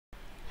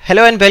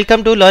Hello and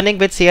welcome to learning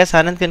with CS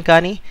आनंद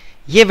कनकानी।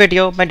 ये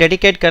video मैं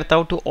dedicate करता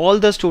हूँ to all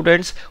the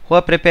students who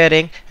are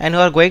preparing and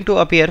who are going to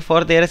appear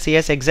for their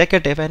CS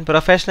executive and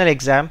professional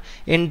exam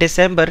in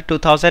December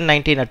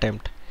 2019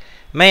 attempt.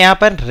 मैं यहाँ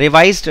पर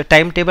revised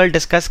time table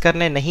discuss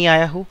करने नहीं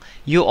आया हूँ,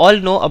 you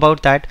all know about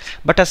that,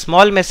 but a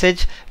small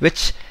message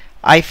which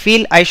I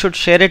feel I should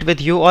share it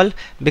with you all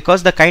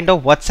because the kind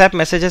of WhatsApp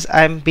messages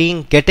I am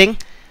being getting,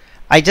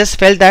 I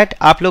just felt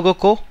that आप लोगों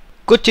को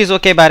कुछ चीज़ों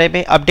के बारे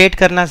में update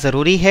करना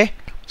ज़रूरी है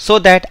so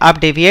that आप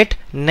deviate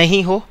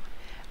नहीं हो।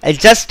 I'll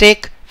just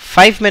take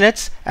 5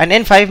 minutes and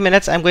in 5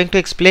 minutes I'm going to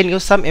explain you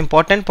some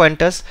important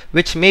pointers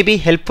which may be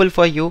helpful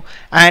for you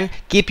and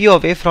keep you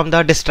away from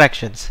the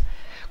distractions।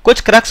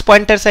 कुछ crux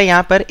pointers है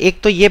यहाँ पर। एक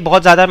तो ये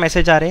बहुत ज़्यादा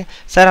मैसेज आ रहे हैं,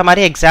 सर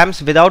हमारे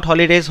एग्जाम्स विदाउट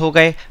हॉलीडेज हो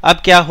गए,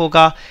 अब क्या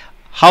होगा,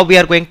 how we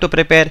are going to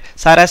prepare,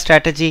 सारा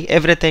स्ट्रैटेजी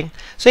एवरीथिंग।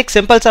 सो एक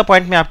सिंपल सा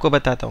पॉइंट मैं आपको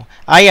बताता हूँ।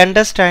 आई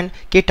अंडरस्टैंड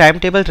कि टाइम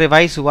टेबल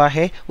रिवाइज हुआ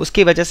है,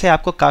 उसकी वजह से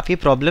आपको काफ़ी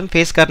प्रॉब्लम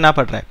फेस करना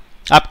पड़ रहा है।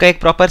 आपका एक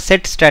प्रॉपर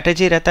सेट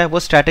स्ट्रैटेजी रहता है, वो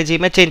स्ट्रैटेजी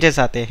में चेंजेस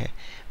आते हैं।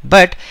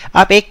 बट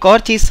आप एक और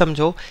चीज़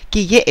समझो कि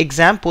ये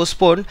एग्जाम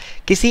पोस्टपोन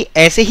किसी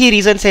ऐसे ही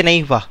रीज़न से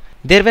नहीं हुआ।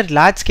 There were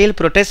large scale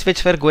protest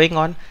which were going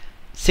on.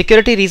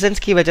 Security reasons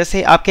की वजह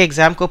से आपके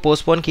एग्जाम को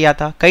पोस्टपोन किया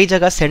था। कई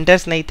जगह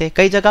सेंटर्स नहीं थे,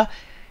 कई जगह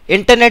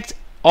इंटरनेट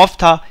ऑफ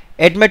था,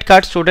 एडमिट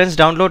कार्ड स्टूडेंट्स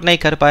डाउनलोड नहीं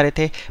कर पा रहे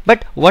थे।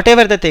 But what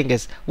ever the thing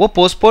is, वो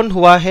पोस्टपोन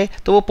हुआ है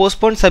तो वो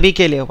पोस्टपोन सभी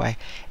के लिए हुआ है।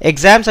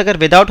 एग्जाम्स अगर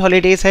विदाउट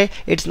हॉलीडेज है,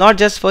 it's not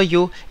just for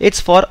you,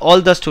 it's for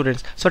all the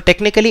students. So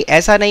technically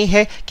ऐसा नहीं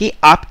है कि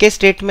आपके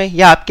स्टेट में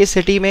या आपके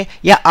सिटी में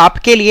या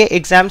आपके लिए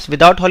एग्जाम्स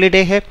विदाउट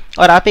हॉलीडे है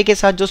और आप ही के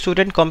साथ जो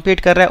स्टूडेंट कॉम्पीट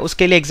कर रहा है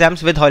उसके लिए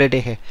एग्जाम्स विद हॉलीडे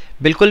है।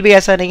 बिल्कुल भी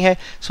ऐसा नहीं है।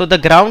 So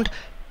the ground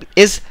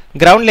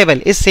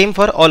level is same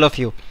for all of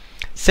you.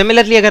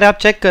 Similarly अगर आप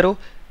चेक करो,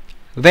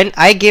 When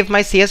I gave my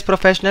CS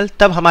professional,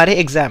 तब हमारे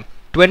एग्जाम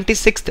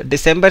 26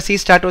 दिसंबर से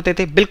स्टार्ट होते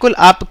थे। बिल्कुल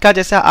आपका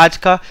जैसा आज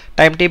का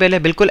टाइम टेबल है,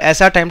 बिल्कुल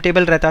ऐसा टाइम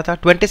टेबल रहता था।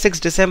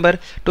 26 दिसंबर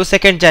टू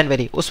 2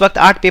 जनवरी, उस वक्त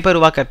 8 पेपर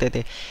हुआ करते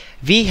थे।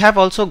 We have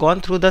also gone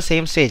through the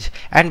same stage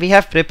and we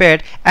have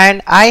prepared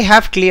and I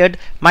have cleared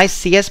my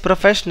CS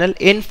professional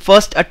in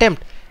first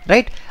attempt,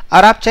 right.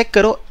 और आप चेक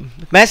करो,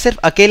 मैं सिर्फ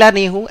अकेला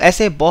नहीं हूँ,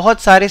 ऐसे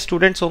बहुत सारे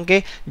स्टूडेंट्स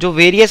होंगे जो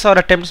वेरियस और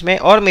अटेम्प्ट्स में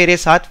और मेरे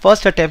साथ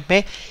फर्स्ट अटेम्प्ट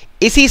में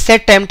इसी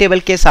सेट टाइम टेबल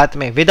के साथ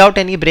में विदाउट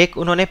एनी ब्रेक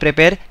उन्होंने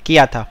प्रिपेयर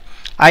किया था।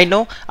 आई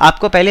नो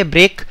आपको पहले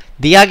ब्रेक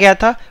दिया गया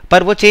था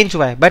पर वो चेंज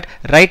हुआ है, but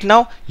right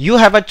now you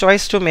have a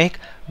choice to make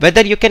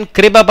whether you can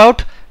crib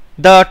about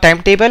the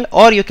time table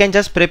और you can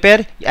just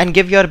prepare and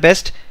give your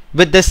best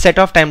with this set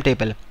of time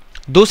table.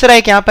 दूसरा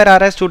एक यहाँ पर आ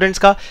रहा है students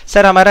का,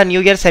 sir हमारा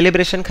new year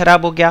celebration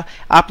खराब हो गया।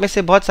 आप में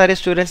से बहुत सारे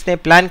स्टूडेंट्स ने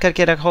प्लान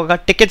करके रखा होगा,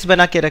 टिकट्स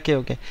बना के रखे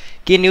होंगे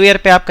कि न्यू ईयर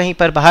पे आप कहीं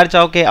पर बाहर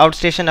जाओगे आउट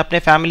स्टेशन अपने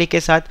फैमिली के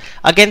साथ।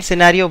 अगेन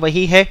सिनेरियो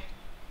वही है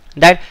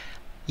दैट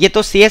ये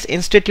तो CS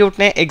इंस्टीट्यूट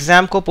ने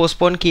एग्जाम को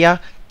पोस्टपोन किया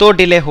तो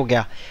डिले हो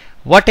गया।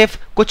 व्हाट इफ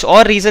कुछ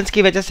और रीजंस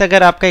की वजह से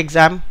अगर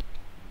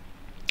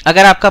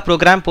आपका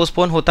प्रोग्राम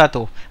पोस्टपोन होता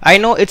तो I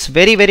know it's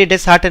very very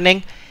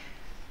disheartening.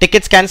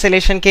 Tickets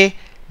cancellation के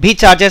भी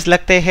चार्जेस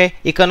लगते हैं,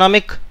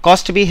 इकोनॉमिक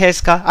कॉस्ट भी है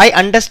इसका। I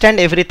understand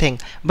everything,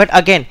 but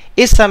again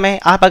इस समय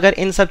आप अगर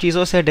इन सब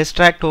चीज़ों से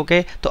डिस्ट्रैक्ट हो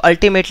गए तो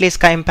अल्टीमेटली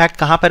इसका इम्पैक्ट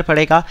कहाँ पर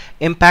पड़ेगा?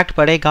 इम्पैक्ट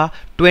पड़ेगा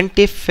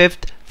 25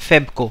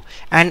 फेब को।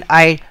 And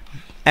I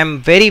am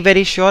very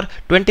very sure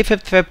 25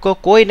 Feb को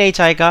कोई नहीं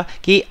चाहेगा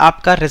कि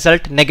आपका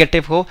रिजल्ट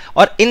नेगेटिव हो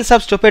और इन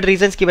सब स्टूपिड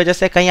रीजंस की वजह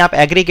से कहीं आप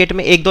एग्रीगेट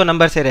में 1-2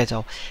 नंबर से रह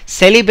जाओ।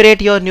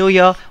 Celebrate your new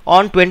year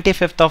on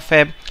 25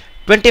 Feb.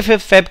 25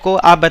 Feb को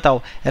आप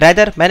बताओ,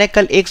 रैदर मैंने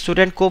कल एक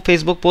स्टूडेंट को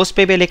फेसबुक पोस्ट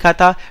पे भी लिखा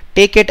था,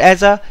 take it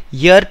as a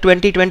year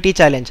 2020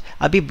 challenge.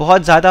 अभी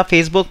बहुत ज़्यादा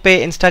फेसबुक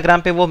पे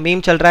इंस्टाग्राम पे वो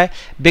मीम चल रहा है,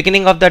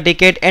 beginning of the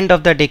decade end of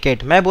the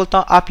decade. मैं बोलता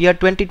हूँ आप year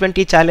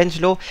 2020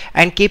 challenge low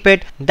and keep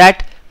it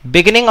that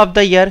beginning of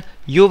the year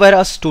you were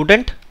a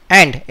student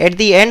and at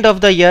the end of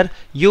the year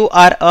you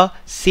are a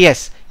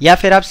CS, या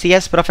फिर आप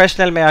CS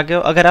professional में आ गए हो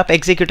अगर आप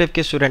एग्जीक्यूटिव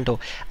के स्टूडेंट हो।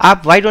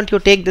 आप why don't you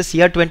take this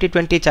year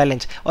 2020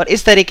 challenge और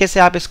इस तरीके से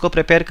आप इसको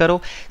प्रिपेयर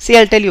करो। सी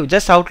I tell you,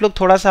 just outlook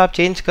थोड़ा सा आप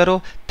चेंज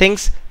करो,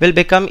 things will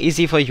become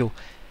easy for you.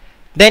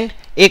 Then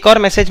एक और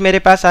मैसेज मेरे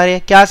पास आ रही है,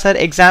 क्या सर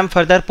एग्जाम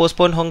फर्दर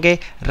पोस्टपोन होंगे?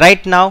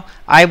 Right now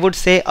I would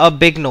say a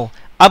big no.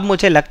 अब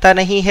मुझे लगता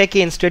नहीं है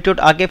कि इंस्टीट्यूट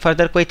आगे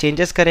फर्दर कोई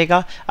चेंजेस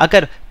करेगा।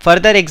 अगर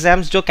फर्दर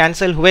एग्जाम्स जो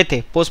कैंसिल हुए थे,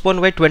 पोस्टपोन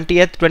हुए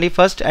 20th,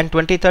 21st and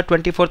 23rd,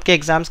 24th के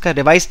एग्जाम्स का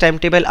रिवाइज टाइम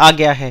टेबल आ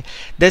गया है,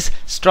 दिस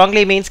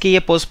स्ट्रांगली मीन्स कि ये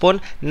पोस्टपोन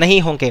नहीं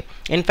होंगे।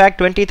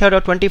 इनफैक्ट 23rd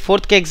और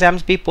 24th के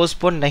एग्जाम्स भी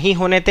पोस्टपोन नहीं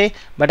होने थे,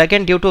 but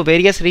again due to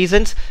various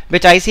reasons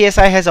which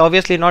ICSI has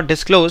obviously not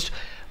disclosed,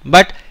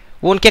 but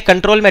वो उनके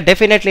कंट्रोल में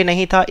डेफिनेटली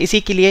नहीं था,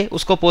 इसी के लिए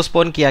उसको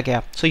पोस्टपोन किया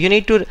गया। So you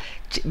need to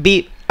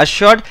be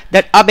assured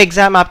that अब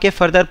एग्जाम आपके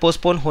फर्दर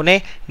पोस्टपोन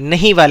होने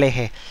नहीं वाले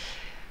हैं।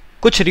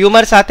 कुछ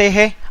रूमर्स आते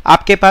हैं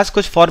आपके पास,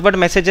 कुछ फॉरवर्ड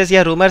मैसेजेस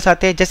या रूमर्स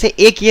आते हैं। जैसे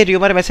एक ये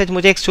रूमर मैसेज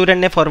मुझे एक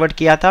स्टूडेंट ने फॉरवर्ड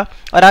किया था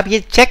और आप ये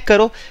चेक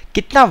करो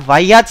कितना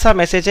वाहियात सा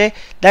मैसेज है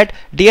that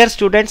dear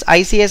students,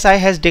 ICSI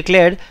has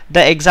declared the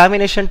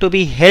examination to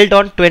be held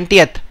on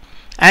 20th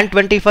and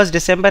 21st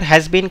December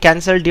has been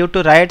cancelled due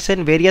to riots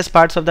in various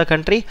parts of the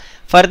country.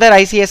 Further,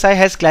 ICSI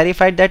has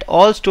clarified that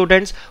all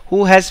students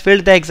who has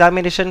filled the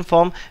examination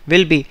form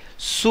will be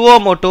suo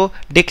motu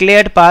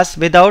declared pass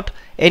without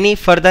any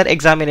further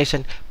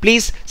examination.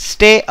 Please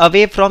stay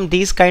away from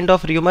these kind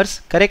of rumors.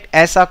 Correct?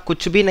 ऐसा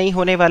कुछ भी नहीं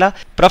होने वाला.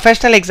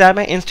 Professional exam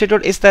है,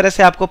 institute इस तरह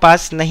से आपको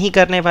पास नहीं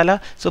करने वाला.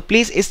 सो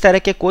प्लीज इस तरह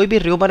के कोई भी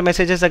रूमर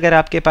मैसेजेस अगर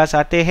आपके पास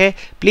आते हैं,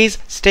 please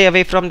stay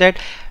away from that.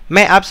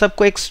 मैं आप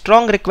सबको एक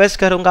स्ट्रॉन्ग रिक्वेस्ट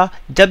करूंगा,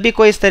 जब भी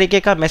कोई इस तरीके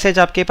का मैसेज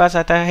आपके पास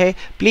आता है,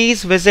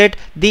 please visit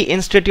the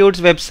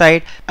institutes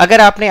website.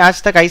 अगर आपने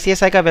आज तक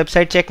ICSI का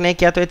वेबसाइट चेक नहीं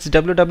किया तो इट्स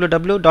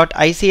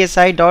www.icsi.edu.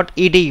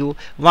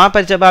 वहां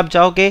पर जब आप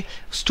जाओगे,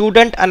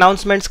 स्टूडेंट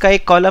अनाउंसमेंट्स का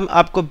एक कॉलम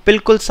आपको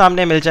बिल्कुल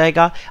सामने मिल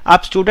जाएगा.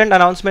 आप स्टूडेंट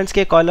अनाउंसमेंट्स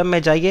के कॉलम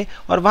में जाइए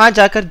और वहां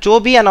जाकर जो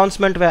भी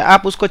अनाउंसमेंट हुआ है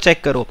आप उसको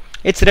चेक करो.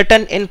 It's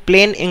written in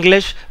plain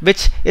English,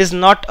 which is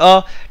not a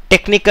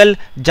technical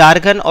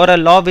jargon or a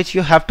law which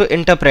you have to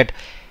interpret.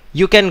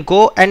 You can go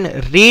and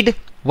read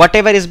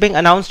whatever is being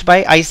announced by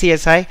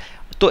ICSI.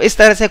 तो इस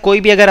तरह से कोई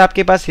भी अगर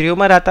आपके पास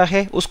rumour आता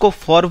है, उसको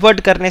फॉरवर्ड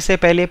करने से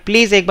पहले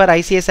प्लीज़ एक बार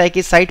ICSI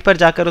की साइट पर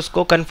जाकर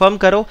उसको कंफर्म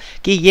करो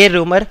कि ये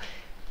र्यूमर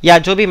या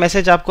जो भी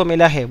मैसेज आपको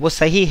मिला है वो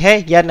सही है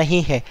या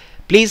नहीं है.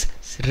 Please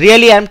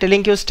really I am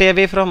telling you stay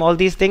away from all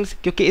these things,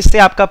 क्योंकि इससे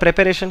आपका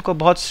प्रिपरेशन को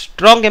बहुत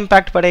स्ट्रॉन्ग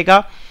इम्पैक्ट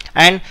पड़ेगा.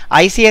 And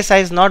ICSI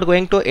is not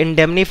going to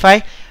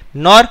indemnify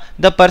nor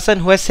the person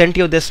who has sent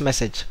you this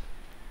message.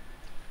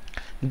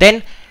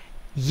 Then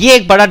ये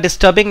एक बड़ा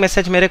disturbing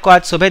message मेरे को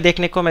आज सुबह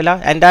देखने को मिला,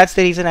 and that's the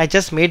reason I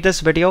just made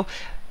this video.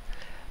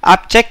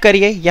 आप चेक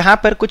करिए, यहाँ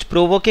पर कुछ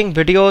provoking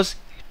videos,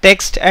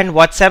 text and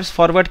WhatsApps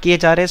forward किए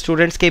जा रहे हैं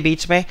स्टूडेंट्स के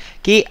बीच में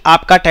कि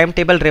आपका टाइम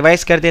टेबल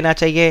रिवाइज कर देना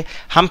चाहिए,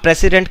 हम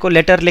प्रेसिडेंट को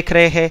लेटर लिख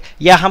रहे हैं,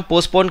 या हम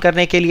पोस्टपोन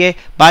करने के लिए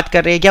बात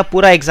कर रहे हैं, या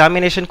पूरा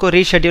एग्जामिनेशन को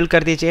रीशेड्यूल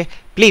कर दीजिए.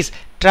 Please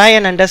try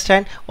and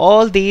understand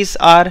all these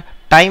are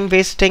time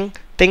wasting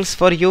things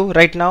for you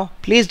right now.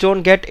 Please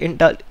don't get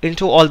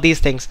into all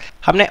these things.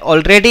 हमने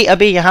ऑलरेडी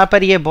अभी यहाँ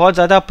पर ये बहुत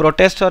ज़्यादा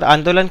प्रोटेस्ट और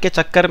आंदोलन के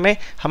चक्कर में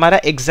हमारा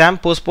एग्जाम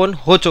पोस्टपोन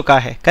हो चुका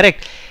है.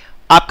 करेक्ट?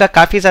 आपका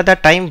काफ़ी ज़्यादा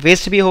टाइम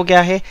वेस्ट भी हो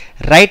गया है.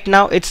 Right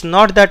now it's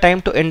not the time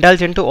to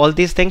indulge into all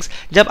these things.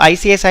 जब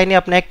ICSI ने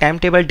अपना एक टाइम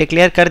टेबल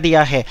डिक्लेयर कर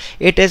दिया है,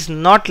 it is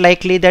not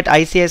likely that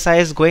ICSI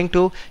is going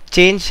to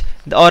change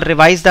और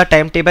revise the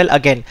time table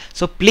again.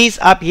 So please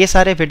आप ये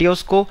सारे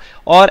वीडियोज़ को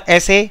और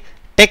ऐसे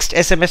टेक्स्ट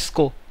SMS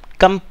को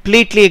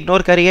completely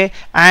ignore करिए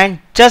and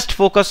just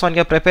focus on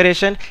your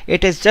preparation.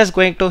 It is just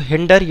going to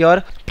hinder your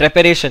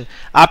preparation.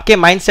 आपके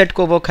mindset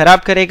को वो खराब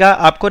करेगा,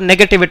 आपको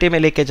negativity में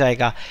लेके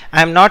जाएगा.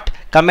 I am not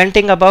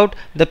commenting about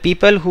the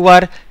people who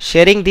are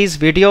sharing these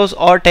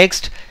videos or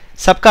text.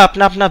 सबका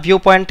अपना अपना व्यू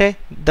पॉइंट है.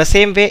 The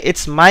same way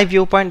it's my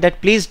view point that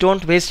please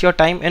don't waste your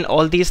time in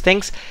all these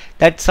things.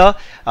 That's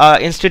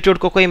institute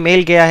को कोई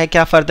mail गया है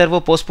क्या further वो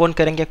पोस्टपोन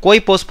करेंगे? कोई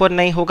पोस्टपोन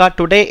नहीं होगा.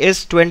 Today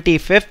is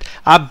 25th.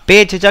 आप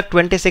बेझिझक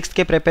 26th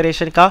के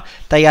प्रिपरेशन का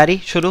तैयारी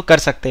शुरू कर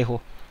सकते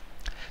हो.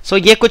 सो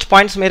ये कुछ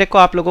पॉइंट्स मेरे को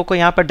आप लोगों को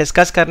यहाँ पर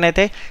डिस्कस करने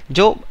थे,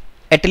 जो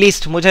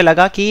एटलीस्ट मुझे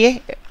लगा कि ये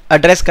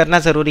एड्रेस करना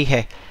ज़रूरी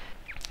है.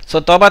 सो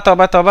तौबा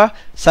तौबा तौबा,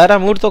 सारा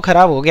मूड तो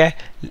ख़राब हो गया है.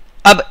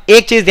 अब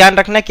एक चीज ध्यान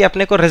रखना कि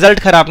अपने को रिजल्ट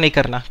खराब नहीं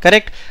करना.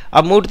 करेक्ट?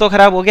 अब मूड तो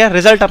खराब हो गया,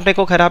 रिजल्ट अपने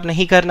को खराब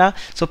नहीं करना.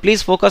 So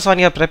please focus on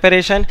your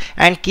preparation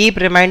and keep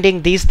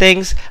reminding these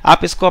things.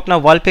 आप इसको अपना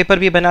वॉलपेपर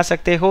भी बना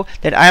सकते हो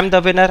that I am the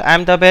winner, I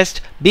am the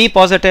best, B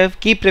positive,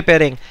 keep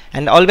preparing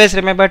and always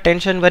remember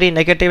tension, worry,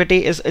 negativity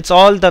it's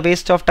all the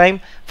waste of time.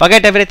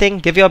 Forget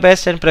everything, give your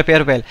best and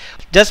prepare well.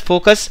 Just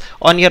focus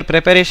on your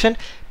preparation.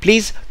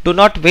 Please do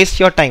not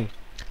waste your time.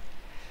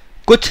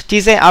 कुछ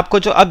चीज़ें आपको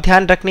जो अब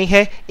ध्यान रखनी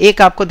है,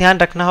 एक आपको ध्यान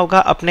रखना होगा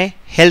अपने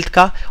हेल्थ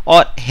का,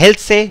 और हेल्थ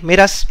से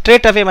मेरा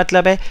स्ट्रेट अवे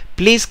मतलब है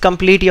प्लीज़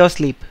कंप्लीट योर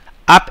स्लीप.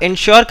 आप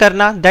इंश्योर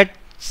करना दैट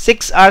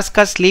 6 आवर्स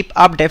का स्लीप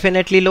आप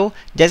डेफिनेटली लो.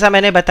 जैसा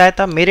मैंने बताया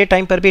था, मेरे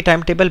टाइम पर भी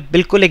टाइम टेबल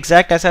बिल्कुल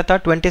एग्जैक्ट ऐसा था,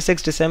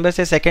 26 दिसंबर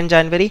से 2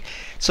 जनवरी.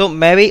 सो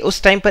मैं भी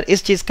उस टाइम पर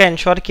इस चीज़ का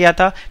इंश्योर किया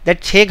था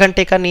दैट 6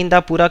 घंटे का नींद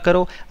आप पूरा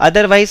करो.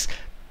 अदरवाइज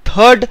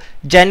 3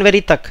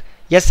 जनवरी तक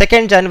या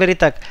 2 जनवरी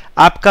तक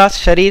आपका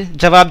शरीर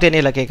जवाब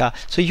देने लगेगा.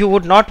 So you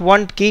would not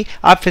want कि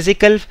आप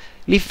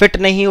फिजिकली फिट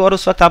नहीं हो और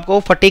उस वक्त आपको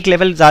फटीक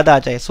लेवल ज़्यादा आ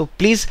जाए. So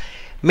please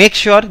make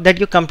sure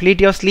that you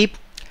complete your sleep.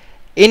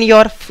 In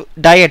your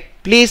diet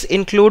please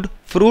include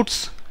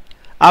fruits.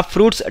 आप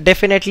फ्रूट्स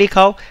डेफिनेटली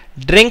खाओ.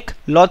 ड्रिंक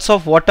लॉट्स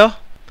ऑफ वाटर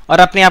और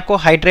अपने आप को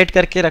हाइड्रेट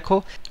करके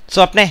रखो.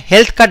 सो अपने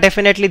हेल्थ का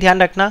डेफिनेटली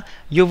ध्यान रखना.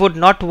 यू वुड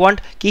नॉट वांट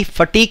कि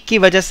फटीक की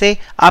वजह से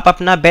आप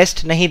अपना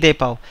बेस्ट नहीं दे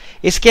पाओ.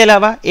 इसके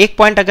अलावा एक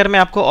पॉइंट अगर मैं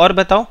आपको और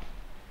बताऊं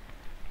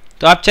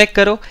तो आप चेक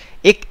करो,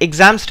 एक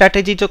एग्जाम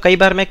स्ट्रैटेजी जो कई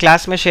बार मैं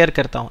क्लास में शेयर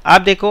करता हूं.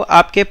 आप देखो,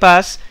 आपके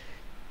पास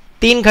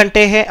 3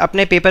 घंटे हैं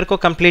अपने पेपर को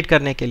कंप्लीट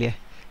करने के लिए.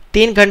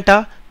 3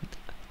 घंटा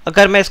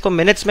अगर मैं इसको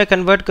मिनट्स में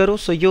कन्वर्ट करूं,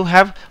 so you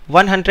have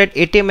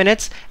 180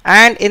 minutes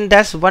and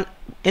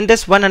in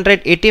this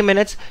 180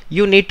 minutes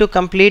you need to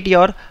complete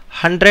your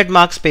 100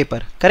 marks paper.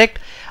 Correct?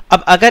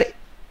 अब अगर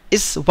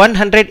इस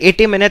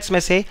 180 मिनट्स में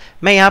से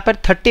मैं यहाँ पर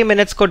 30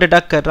 मिनट्स को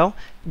डिडक्ट कर रहा हूँ।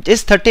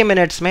 इस 30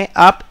 मिनट्स में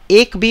आप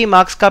एक भी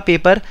मार्क्स का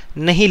पेपर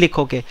नहीं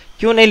लिखोगे।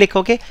 क्यों नहीं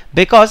लिखोगे?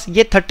 बिकॉज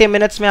ये 30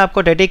 मिनट्स में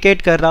आपको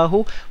डेडिकेट कर रहा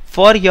हूँ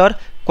for your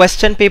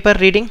question paper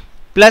reading,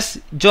 plus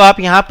जो आप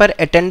यहाँ पर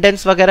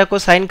अटेंडेंस वगैरह को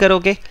साइन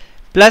करोगे,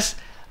 प्लस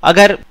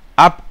अगर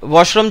आप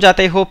वॉशरूम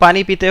जाते हो,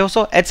 पानी पीते हो,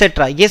 सो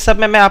एटसेट्रा, ये सब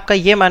में मैं आपका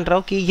ये मान रहा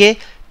हूँ कि ये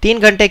 3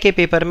 घंटे के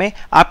पेपर में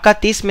आपका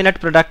 30 मिनट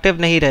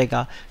प्रोडक्टिव नहीं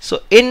रहेगा।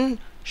 सो इन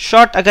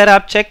शॉर्ट अगर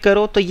आप चेक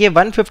करो तो ये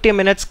 150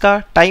 मिनट्स का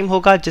टाइम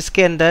होगा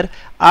जिसके अंदर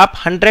आप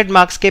 100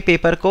 मार्क्स के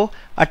पेपर को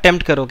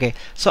अटेम्प्ट करोगे।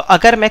 सो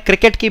अगर मैं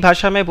क्रिकेट की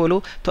भाषा में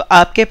बोलूँ तो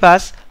आपके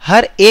पास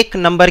हर एक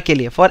नंबर के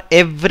लिए, for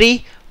every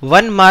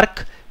 1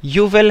 mark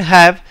you will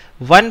have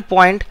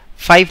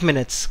 1.5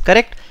 minutes,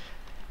 correct?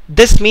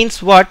 This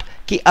means what,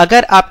 कि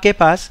अगर आपके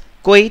पास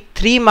कोई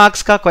 3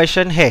 मार्क्स का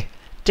क्वेश्चन है,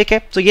 ठीक है,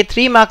 तो ये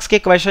 3 मार्क्स के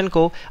क्वेश्चन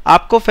को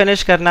आपको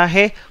फिनिश करना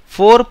है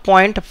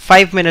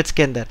 4.5 मिनट्स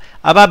के अंदर।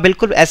 अब आप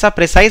बिल्कुल ऐसा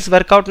प्रिसाइज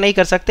वर्कआउट नहीं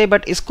कर सकते,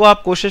 बट इसको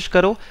आप कोशिश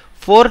करो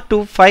 4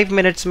 to 5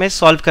 मिनट्स में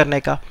सॉल्व करने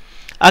का।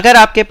 अगर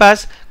आपके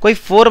पास कोई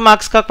 4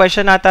 मार्क्स का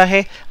क्वेश्चन आता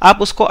है,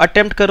 आप उसको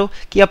अटेम्प्ट करो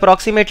कि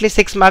अप्रॉक्सीमेटली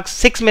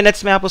 6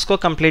 मिनट्स में आप उसको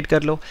कंप्लीट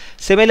कर लो।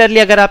 सिमिलरली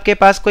अगर आपके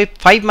पास कोई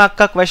 5 मार्क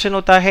का क्वेश्चन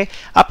होता है,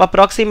 आप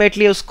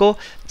अप्रॉक्सीमेटली उसको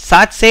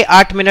 7 से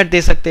 8 मिनट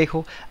दे सकते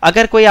हो।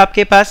 अगर कोई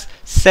आपके पास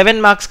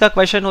 7 मार्क्स का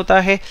क्वेश्चन होता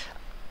है,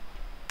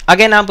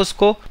 अगेन आप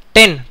उसको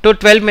 10 to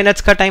 12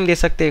 मिनट्स का टाइम दे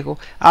सकते हो।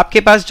 आपके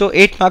पास जो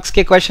 8 मार्क्स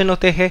के क्वेश्चन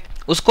होते हैं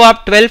उसको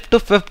आप 12 to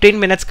 15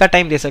 मिनट्स का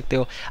टाइम दे सकते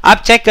हो।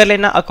 आप चेक कर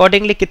लेना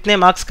अकॉर्डिंगली कितने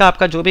मार्क्स का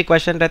आपका जो भी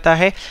क्वेश्चन रहता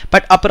है,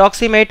 बट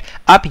अप्रॉक्सीमेट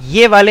आप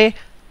ये वाले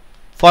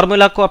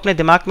फॉर्मूला को अपने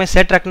दिमाग में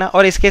सेट रखना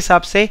और इसके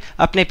हिसाब से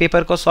अपने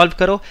पेपर को सॉल्व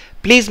करो।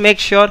 Please make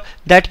sure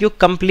that you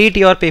complete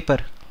your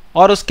paper,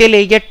 और उसके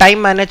लिए ये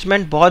टाइम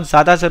मैनेजमेंट बहुत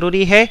ज़्यादा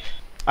ज़रूरी है।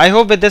 I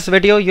hope with this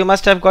video you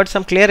must have got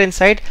some clear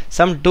insight,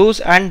 some do's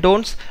and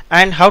don'ts,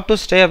 and how to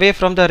stay away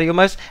from the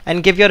rumors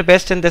and give your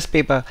best in this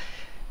paper.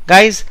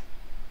 Guys,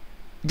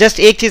 just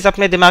एक चीज़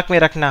अपने दिमाग में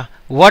रखना,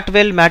 what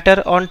will matter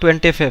on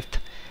 25th?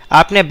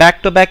 आपने back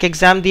to back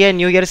exam दिया,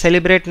 new year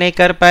celebrate नहीं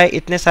कर पाए,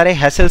 इतने सारे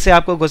हैसल से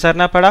आपको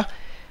गुजरना पड़ा।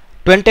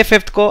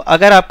 25th को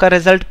अगर आपका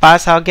रिजल्ट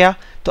पास आ गया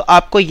तो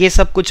आपको ये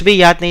सब कुछ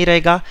भी याद नहीं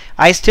रहेगा।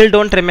 I still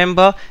don't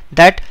remember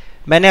that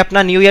मैंने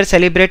अपना न्यू ईयर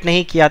सेलिब्रेट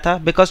नहीं किया था,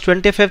 बिकॉज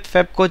 25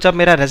 फेब को जब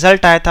मेरा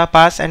रिजल्ट आया था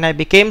पास and I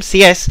became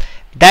CS,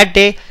 that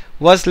day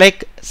was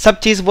like सब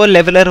चीज़ वो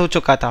लेवलर हो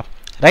चुका था,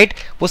 राइट?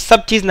 वो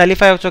सब चीज़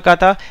नलीफाई हो चुका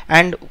था।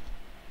 And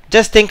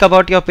just think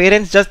about your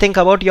parents, just think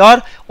about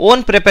your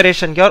own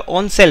preparation, your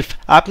own self.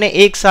 आपने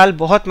 1 साल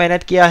बहुत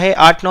मेहनत किया है,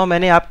 8-9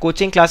 महीने आप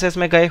कोचिंग क्लासेस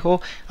में गए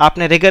हो,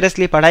 आपने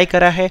रिगरसली पढ़ाई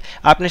करा है,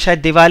 आपने शायद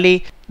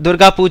दिवाली,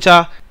 दुर्गा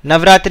पूजा,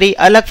 नवरात्रि,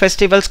 अलग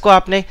फेस्टिवल्स को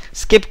आपने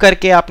स्किप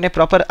करके आपने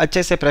प्रॉपर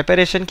अच्छे से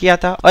प्रिपरेशन किया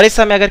था। और इस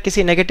समय अगर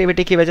किसी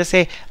नेगेटिविटी की वजह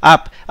से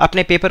आप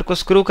अपने पेपर को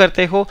स्क्रू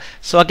करते हो,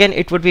 so again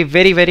it would be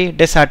very very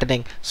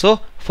disheartening. So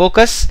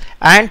focus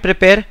and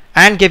prepare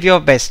and give your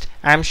best.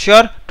 I am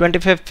sure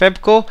 25 Feb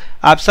को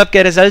आप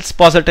सबके रिजल्ट्स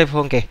पॉजिटिव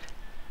होंगे।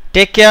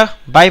 Take care,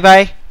 bye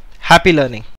bye, happy learning.